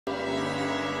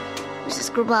Mrs.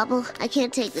 Grubobble, I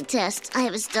can't take the test. I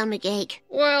have a stomach ache.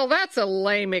 Well, that's a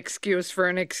lame excuse for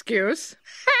an excuse.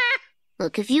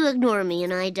 Look, if you ignore me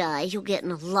and I die, you'll get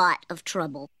in a lot of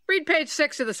trouble. Read page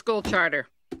 6 of the school charter.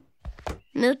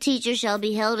 No teacher shall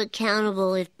be held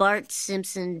accountable if Bart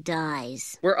Simpson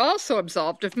dies. We're also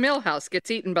absolved if Millhouse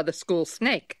gets eaten by the school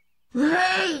snake.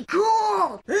 Hey,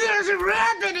 cool! There's a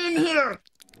rabbit in here!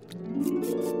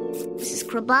 Mrs.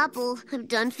 Grubobble, I'm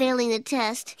done failing the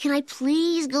test. Can I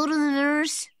please go to the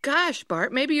nurse? Gosh,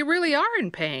 Bart, maybe you really are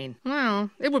in pain. Well,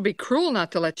 it would be cruel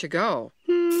not to let you go.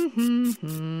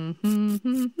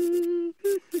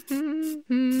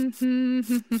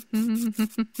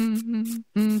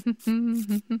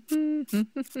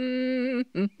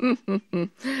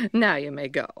 Now you may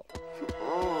go.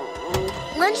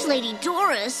 Lunch Lady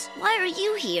Doris, why are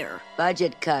you here?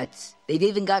 Budget cuts. They've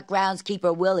even got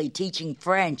groundskeeper Willie teaching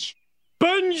French.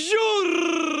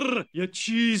 Bonjour, you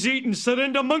cheese-eating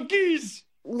surrender monkeys.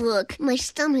 Look, my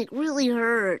stomach really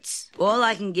hurts. All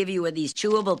I can give you are these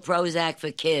chewable Prozac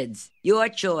for kids. Your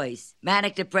choice.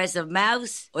 Manic depressive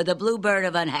mouse or the bluebird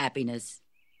of unhappiness.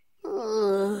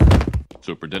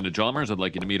 Superintendent Chalmers, I'd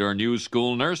like you to meet our new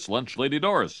school nurse, Lunch Lady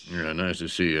Doris. Yeah, nice to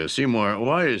see you. Seymour,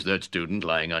 why is that student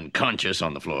lying unconscious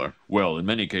on the floor? Well, in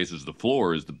many cases, the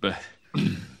floor is the best.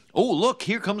 Oh, look,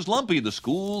 here comes Lumpy, the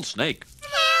school snake.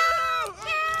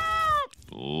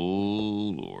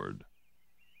 Oh, Lord.